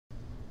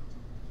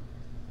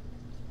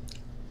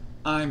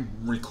I'm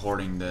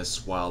recording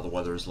this while the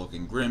weather is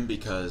looking grim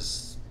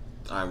because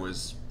I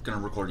was gonna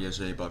record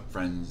yesterday, but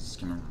friends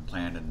came over and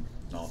planned and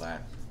all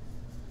that.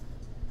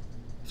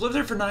 I've lived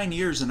there for 9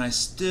 years and I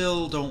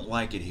still don't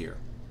like it here.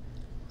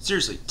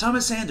 Seriously,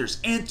 Thomas Sanders,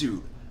 Ant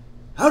Dude,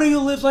 how do you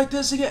live like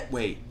this again?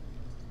 Wait,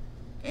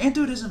 Ant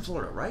Dude is in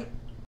Florida, right?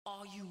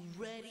 Are you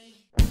ready?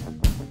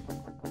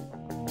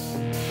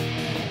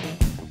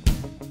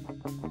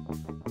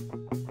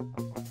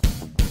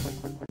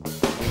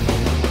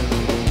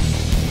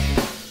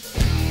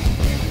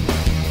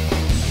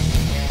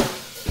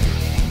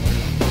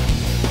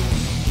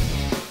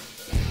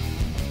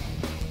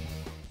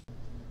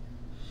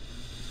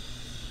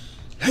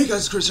 Hey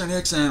guys, it's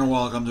CSDX and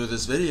welcome to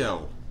this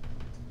video.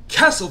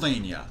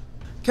 Castlevania!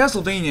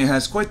 Castlevania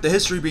has quite the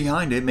history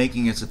behind it,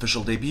 making its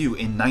official debut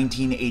in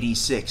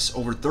 1986,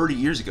 over 30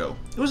 years ago.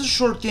 It was a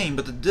short game,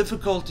 but the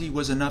difficulty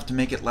was enough to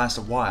make it last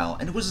a while,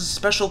 and it was a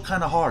special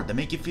kind of hard to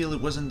make you feel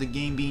it wasn't the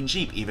game being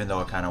cheap, even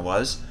though it kind of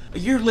was. A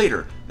year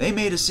later, they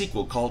made a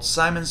sequel called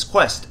Simon's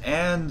Quest,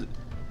 and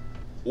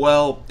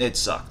well, it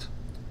sucked.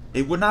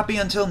 It would not be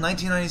until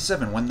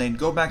 1997 when they'd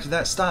go back to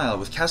that style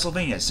with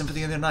Castlevania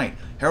Symphony of the Night,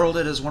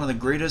 heralded as one of the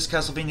greatest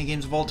Castlevania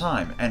games of all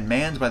time, and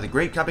manned by the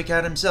great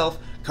copycat himself,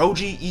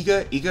 Koji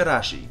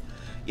Igarashi.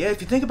 Yeah,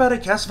 if you think about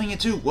it, Castlevania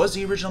 2 was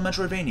the original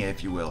Metroidvania,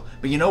 if you will.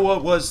 But you know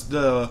what was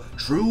the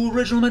true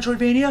original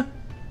Metroidvania?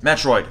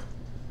 Metroid.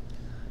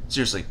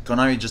 Seriously,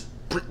 Konami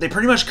they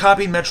pretty much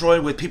copied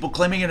Metroid with people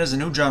claiming it as a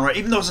new genre,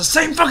 even though it's the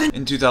same fucking...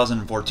 In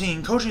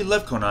 2014, Koji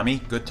left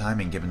Konami, good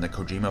timing given the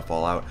Kojima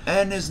fallout,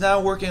 and is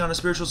now working on a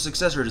spiritual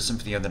successor to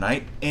Symphony of the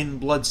Night in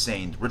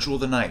Bloodstained, Ritual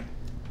of the Night.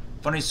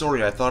 Funny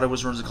story, I thought it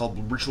was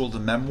called Ritual of the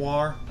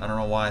Memoir. I don't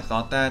know why I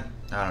thought that.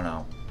 I don't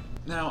know.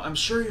 Now, I'm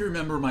sure you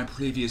remember my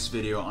previous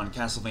video on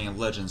Castlevania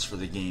Legends for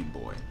the Game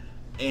Boy.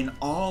 In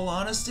all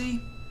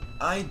honesty,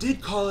 I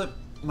did call it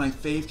my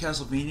fave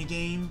Castlevania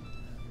game,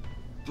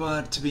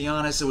 but to be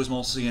honest, it was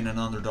mostly in an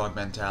underdog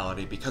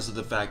mentality because of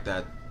the fact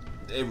that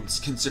it was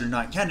considered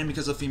not canon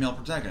because of female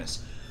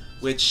protagonists,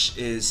 which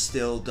is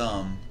still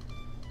dumb.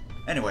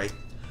 Anyway,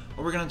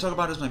 what we're going to talk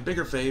about is my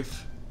bigger fave,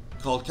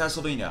 called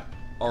Castlevania,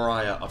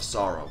 Aria of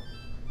Sorrow.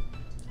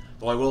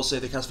 Though I will say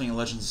that Castlevania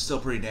Legends is still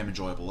pretty damn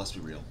enjoyable, let's be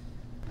real.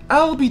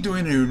 I'll be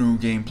doing a New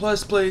Game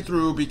Plus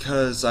playthrough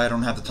because I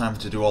don't have the time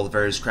to do all the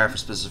various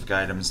crafter-specific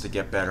items to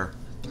get better.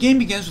 The game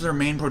begins with our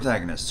main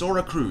protagonist,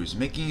 Sora Cruz,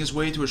 making his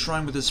way to a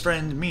shrine with his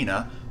friend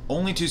Mina,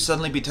 only to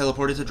suddenly be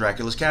teleported to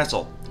Dracula's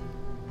castle.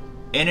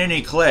 In an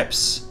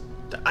eclipse.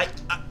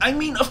 I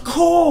mean, of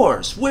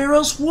course! Where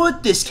else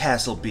would this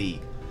castle be?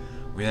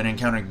 We then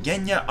encounter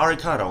Genya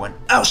Arikado and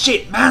oh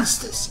shit,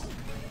 monsters!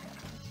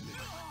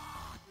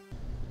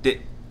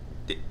 Did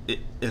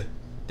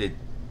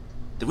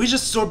we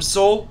just absorb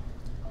soul?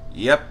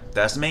 Yep,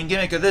 that's the main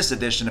gimmick of this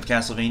edition of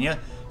Castlevania.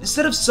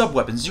 Instead of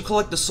sub-weapons, you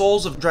collect the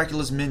souls of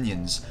Dracula's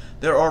minions.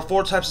 There are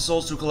 4 types of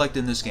souls to collect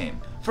in this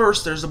game.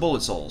 First, there's the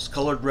bullet souls,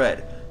 colored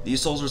red. These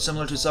souls are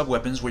similar to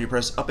sub-weapons where you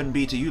press up and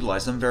B to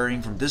utilize them,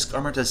 varying from disc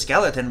armor to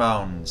skeleton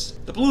bones.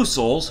 The blue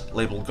souls,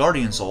 labeled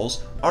guardian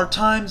souls, are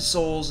timed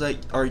souls that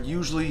are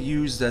usually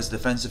used as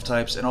defensive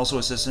types and also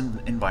assist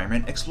in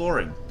environment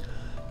exploring.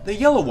 The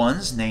yellow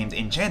ones, named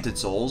Enchanted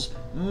Souls,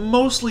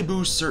 mostly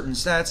boost certain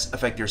stats,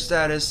 affect your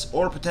status,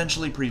 or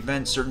potentially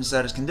prevent certain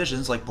status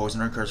conditions like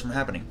poison or curse from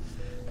happening.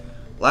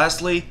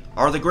 Lastly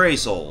are the Gray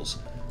Souls,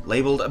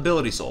 labeled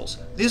Ability Souls.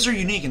 These are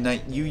unique in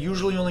that you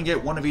usually only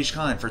get one of each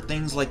kind for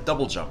things like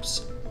double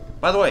jumps.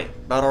 By the way,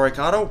 about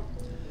Arikado,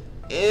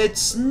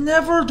 it's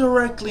never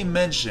directly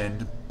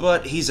mentioned,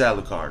 but he's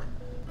Alucard.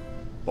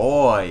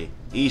 Boy,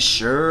 he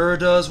sure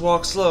does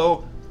walk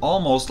slow,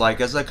 almost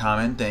like as a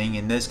common thing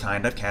in this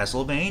kind of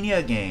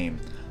Castlevania game.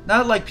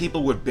 Not like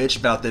people would bitch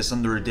about this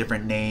under a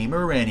different name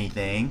or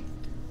anything.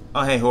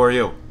 Oh hey, who are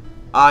you?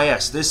 Ah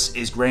yes, this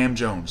is Graham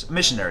Jones, a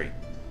missionary.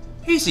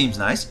 He seems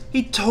nice.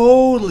 He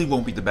totally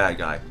won't be the bad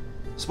guy.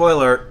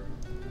 Spoiler,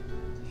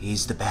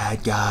 he's the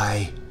bad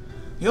guy.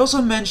 He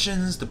also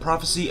mentions the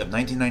prophecy of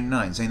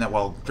 1999, saying that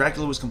while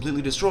Dracula was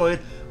completely destroyed,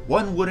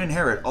 one would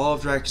inherit all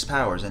of Drac's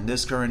powers in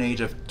this current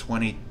age of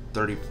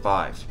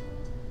 2035.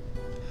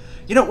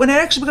 You know, when it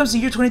actually becomes the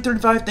year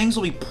 2035, things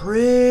will be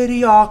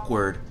pretty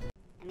awkward.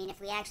 I mean,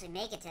 if we actually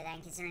make it to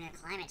then, considering the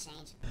climate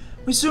change.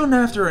 We soon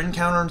after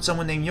encounter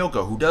someone named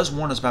Yoko, who does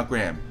warn us about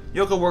Graham.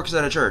 Yoko works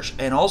at a church,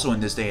 and also in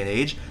this day and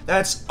age,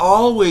 that's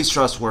always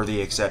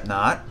trustworthy except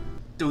not.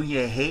 Do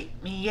you hate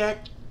me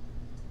yet?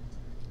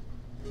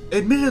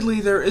 Admittedly,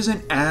 there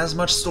isn't as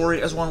much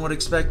story as one would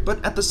expect,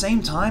 but at the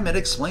same time, it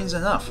explains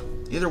enough.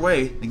 Either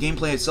way, the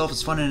gameplay itself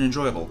is fun and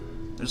enjoyable.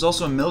 There's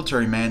also a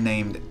military man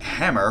named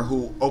Hammer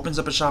who opens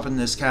up a shop in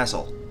this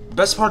castle. The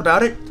best part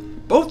about it?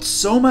 Both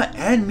Soma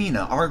and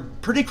Mina are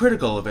pretty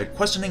critical of it,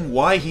 questioning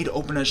why he'd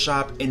open a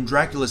shop in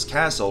Dracula's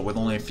castle with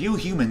only a few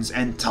humans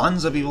and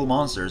tons of evil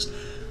monsters,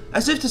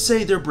 as if to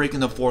say they're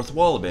breaking the fourth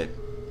wall a bit.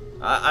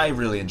 I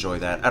really enjoy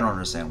that, I don't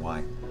understand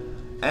why.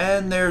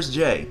 And there's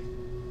Jay.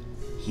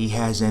 He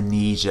has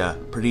amnesia,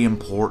 pretty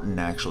important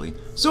actually.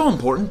 So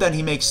important that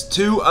he makes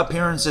 2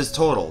 appearances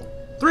total,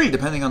 3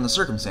 depending on the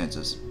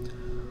circumstances.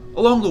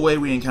 Along the way,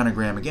 we encounter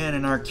Graham again,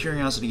 and our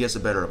curiosity gets the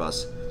better of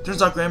us.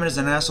 Turns out Graham is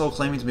an asshole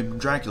claiming to be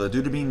Dracula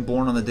due to being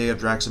born on the day of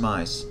Drac's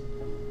demise.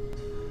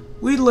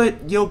 We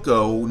let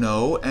Yoko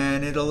know,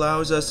 and it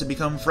allows us to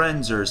become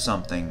friends or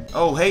something.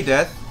 Oh, hey,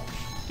 Death.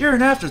 You're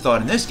an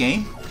afterthought in this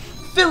game.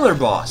 Filler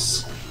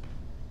boss!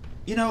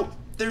 You know,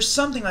 there's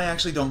something I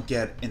actually don't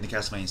get in the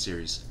Castlevania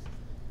series.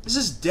 This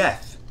is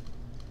Death.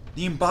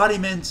 The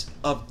embodiment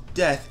of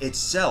death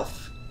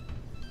itself.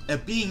 A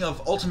being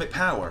of ultimate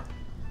power.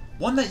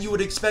 One that you would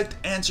expect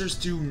answers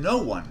to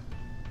no one,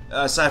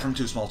 aside from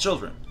two small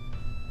children.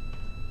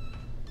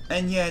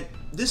 And yet,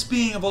 this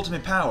being of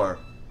ultimate power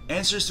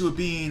answers to a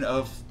being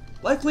of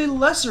likely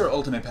lesser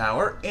ultimate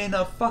power in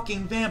a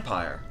fucking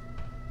vampire.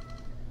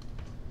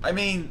 I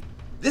mean,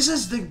 this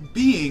is the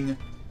being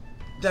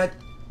that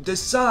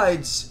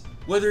decides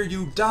whether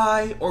you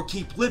die or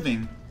keep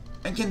living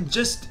and can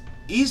just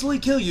easily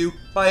kill you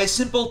by a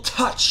simple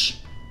touch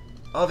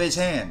of his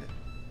hand.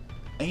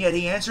 And yet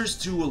he answers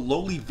to a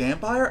lowly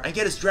vampire? I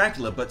get it's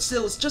Dracula, but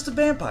still, it's just a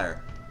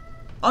vampire.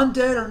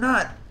 Undead or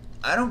not,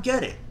 I don't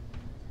get it.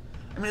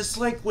 I mean, it's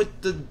like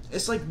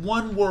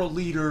one world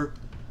leader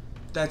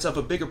that's of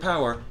a bigger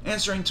power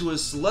answering to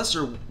his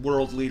lesser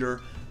world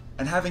leader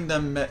and having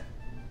them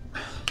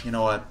you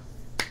know what?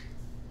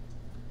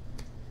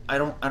 I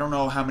don't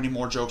know how many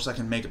more jokes I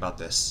can make about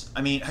this.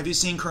 I mean, have you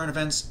seen current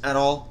events at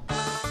all?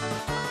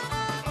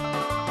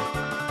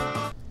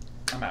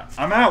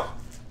 I'm out.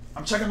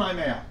 I'm checking my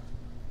mail.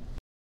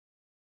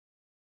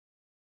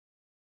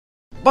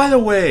 By the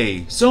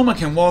way, Soma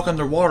can walk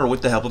underwater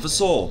with the help of a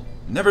soul.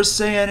 Never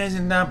say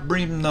anything not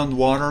breathing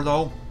underwater,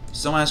 though.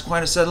 Soma has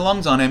quite a set of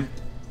lungs on him.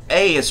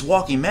 Hey, it's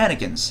walking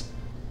mannequins.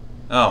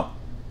 Oh.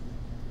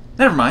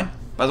 Never mind.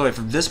 By the way,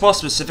 for this boss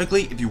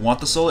specifically, if you want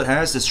the soul it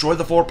has, destroy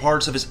the 4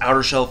 parts of his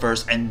outer shell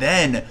first, and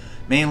then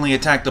mainly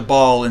attack the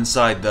ball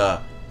inside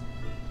the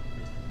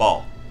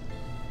ball.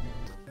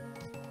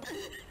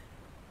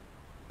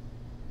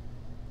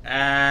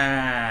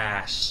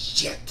 Ah,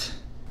 shit.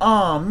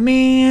 Aw,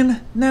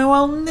 man. Now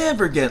I'll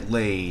never get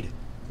laid.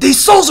 These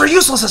souls are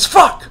useless as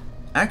fuck!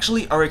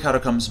 Actually, Aria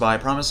comes by,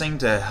 promising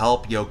to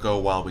help Yoko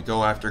while we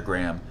go after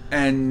Graham.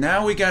 And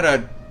now we got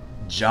a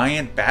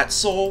giant bat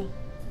soul?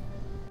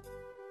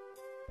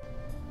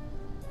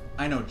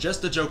 I know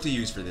just the joke to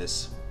use for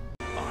this.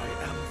 I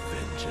am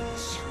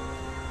vengeance.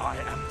 I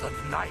am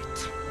the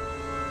night.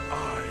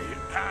 I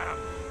am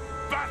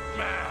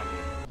Batman!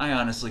 I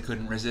honestly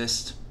couldn't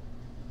resist.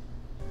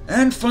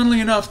 And funnily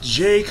enough,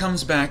 Jay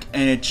comes back,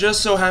 and it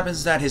just so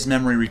happens that his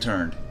memory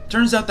returned.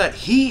 Turns out that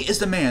he is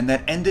the man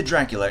that ended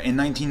Dracula in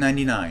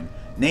 1999,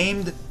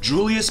 named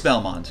Julius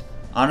Belmont.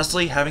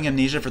 Honestly, having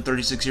amnesia for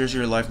 36 years of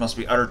your life must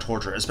be utter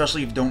torture,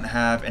 especially if you don't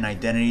have an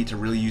identity to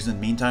really use in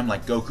the meantime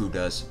like Goku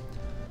does.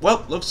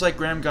 Well, looks like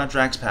Graham got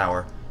Drac's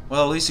power.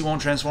 Well, at least he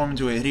won't transform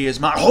into a hideous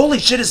Holy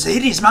shit, it's a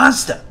hideous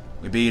monster!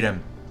 We beat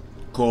him.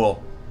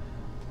 Cool.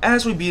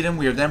 As we beat him,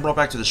 we are then brought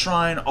back to the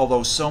shrine,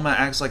 although Soma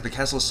acts like the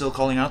castle is still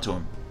calling out to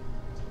him.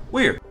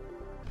 Weird.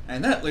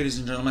 And that, ladies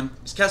and gentlemen,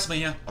 is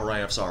Castlevania,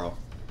 Aria of Sorrow.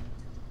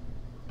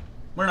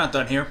 We're not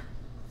done here.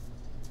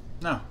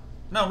 No,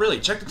 really,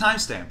 check the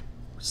timestamp.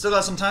 Still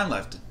got some time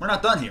left. We're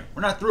not done here.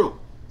 We're not through.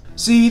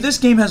 See, this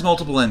game has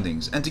multiple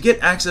endings, and to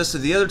get access to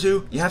the other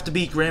two, you have to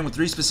beat Graham with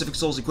 3 specific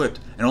souls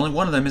equipped, and only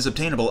one of them is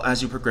obtainable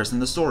as you progress in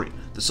the story.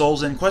 The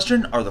souls in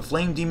question are the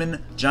Flame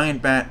Demon,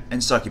 Giant Bat,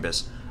 and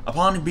Succubus.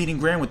 Upon beating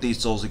Graham with these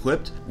souls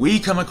equipped, we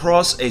come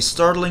across a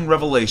startling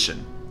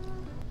revelation.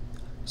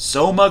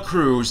 Soma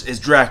Cruz is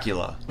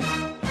Dracula.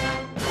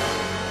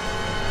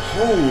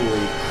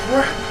 Holy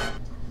crap!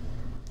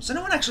 Was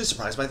anyone actually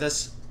surprised by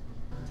this?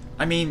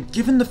 I mean,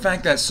 given the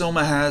fact that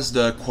Soma has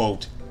the,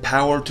 quote,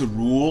 power to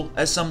rule,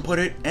 as some put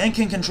it, and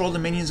can control the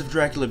minions of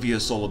Dracula via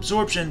soul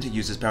absorption to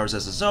use his powers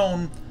as his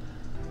own,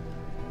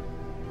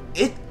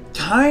 it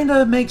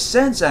kinda makes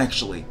sense,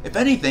 actually. If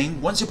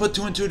anything, once you put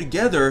 2 and 2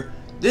 together,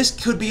 this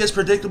could be as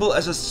predictable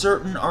as a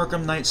certain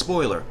Arkham Knight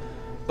spoiler.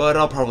 But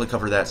I'll probably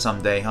cover that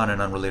someday on an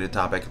unrelated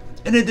topic.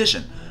 In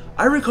addition,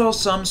 I recall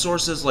some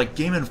sources like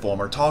Game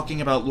Informer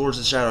talking about Lords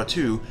of Shadow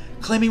 2,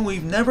 claiming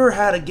we've never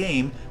had a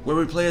game where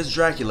we play as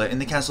Dracula in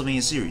the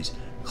Castlevania series.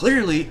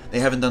 Clearly, they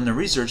haven't done their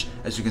research,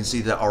 as you can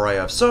see that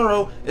Aria of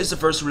Sorrow is the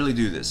first to really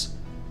do this.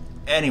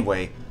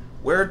 Anyway,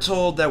 we're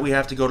told that we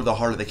have to go to the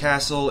heart of the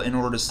castle in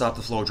order to stop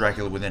the flow of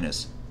Dracula within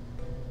us.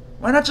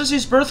 Why not just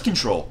use birth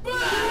control?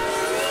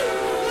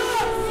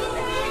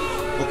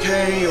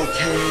 Okay,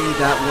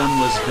 that one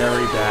was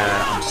very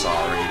bad, I'm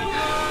sorry.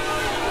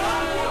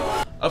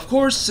 Of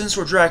course, since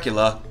we're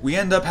Dracula, we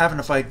end up having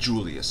to fight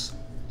Julius.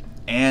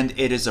 And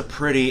it is a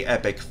pretty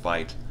epic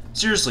fight.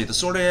 Seriously, the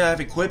sword I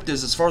have equipped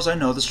is, as far as I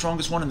know, the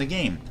strongest one in the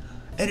game.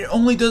 And it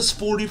only does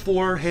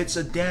 44 hits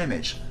of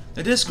damage.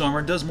 The disc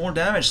armor does more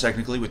damage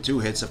technically with 2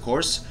 hits, of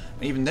course.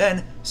 Even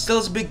then, still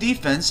has a big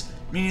defense,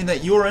 meaning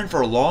that you're in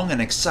for a long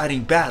and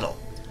exciting battle.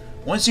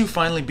 Once you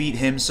finally beat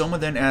him, Soma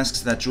then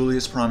asks that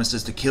Julius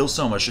promises to kill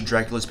Soma should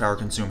Dracula's power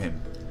consume him.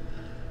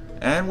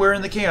 And we're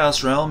in the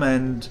Chaos Realm,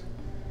 and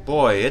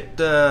boy,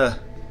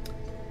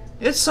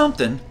 it's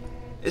something.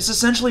 It's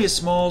essentially a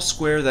small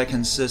square that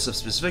consists of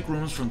specific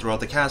rooms from throughout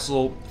the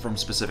castle, from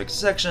specific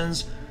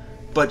sections,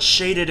 but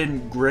shaded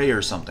in gray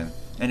or something.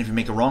 And if you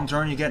make a wrong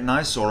turn, you get an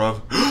nice sort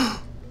of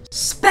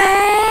spam!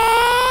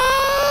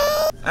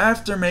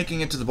 After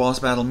making it to the boss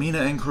battle, Mina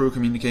and crew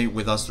communicate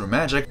with us through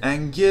magic,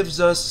 and gives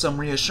us some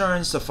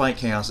reassurance to fight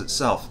Chaos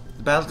itself.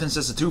 The battle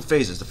consists of 2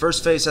 phases. The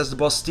first phase has the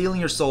boss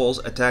stealing your souls,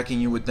 attacking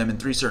you with them in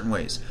 3 certain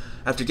ways.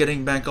 After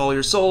getting back all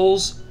your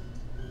souls,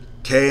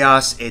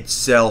 Chaos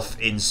itself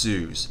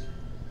ensues.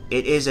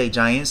 It is a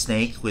giant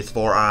snake with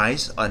 4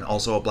 eyes, and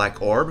also a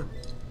black orb.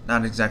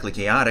 Not exactly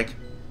chaotic.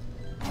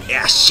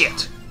 Ah,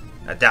 shit!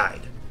 I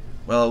died.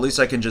 Well, at least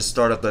I can just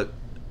start up the...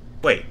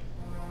 Wait.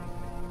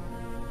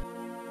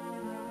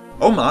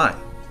 Oh my!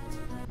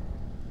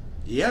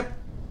 Yep.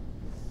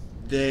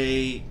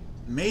 They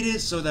made it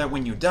so that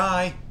when you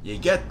die, you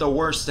get the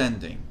worst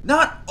ending.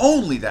 Not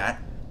only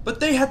that, but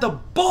they had the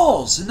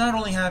balls to not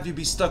only have you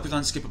be stuck with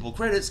unskippable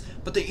credits,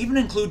 but they even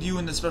include you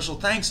in the special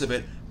thanks of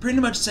it, pretty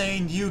much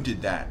saying you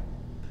did that.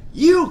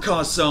 You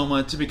caused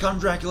Soma to become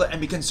Dracula and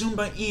be consumed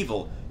by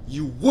evil,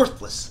 you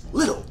worthless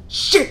little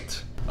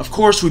shit! Of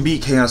course, we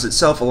beat Chaos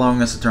itself,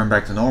 allowing us to turn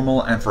back to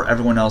normal, and for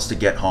everyone else to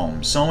get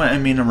home. Soma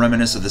and Mina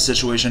reminisce of the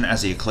situation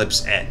as the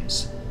eclipse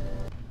ends.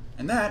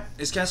 And that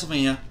is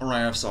Castlevania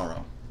Aria of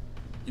Sorrow.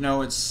 You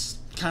know, it's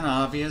kinda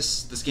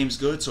obvious this game's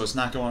good, so it's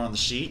not going on the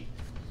sheet.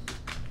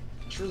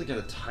 I should really get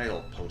a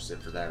title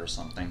posted for that or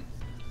something.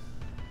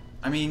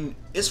 I mean,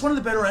 it's one of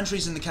the better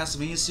entries in the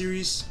Castlevania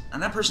series,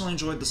 and I personally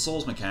enjoyed the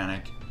Souls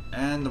mechanic,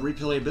 and the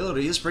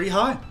replayability is pretty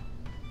high.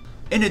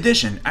 In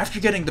addition, after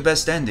getting the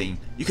best ending,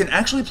 you can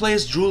actually play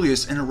as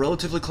Julius in a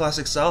relatively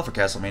classic style for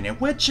Castlevania,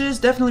 which is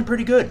definitely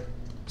pretty good.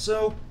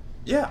 So,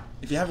 yeah,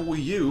 if you have a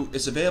Wii U,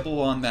 it's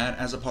available on that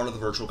as a part of the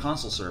Virtual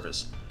Console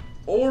service.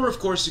 Or, of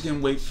course, you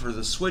can wait for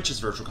the Switch's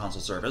Virtual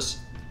Console service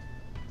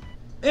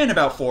in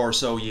about 4 or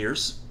so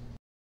years.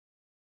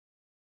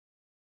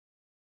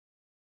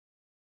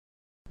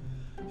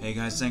 Hey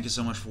guys, thank you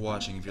so much for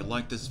watching. If you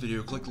liked this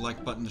video, click the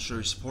like button to show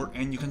your support,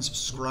 and you can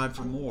subscribe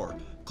for more.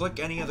 Click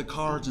any of the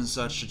cards and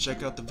such to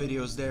check out the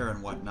videos there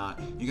and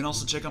whatnot. You can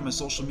also check out my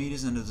social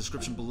medias in the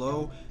description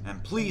below,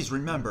 and please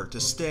remember to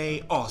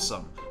stay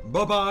awesome.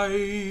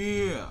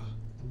 Bye-bye!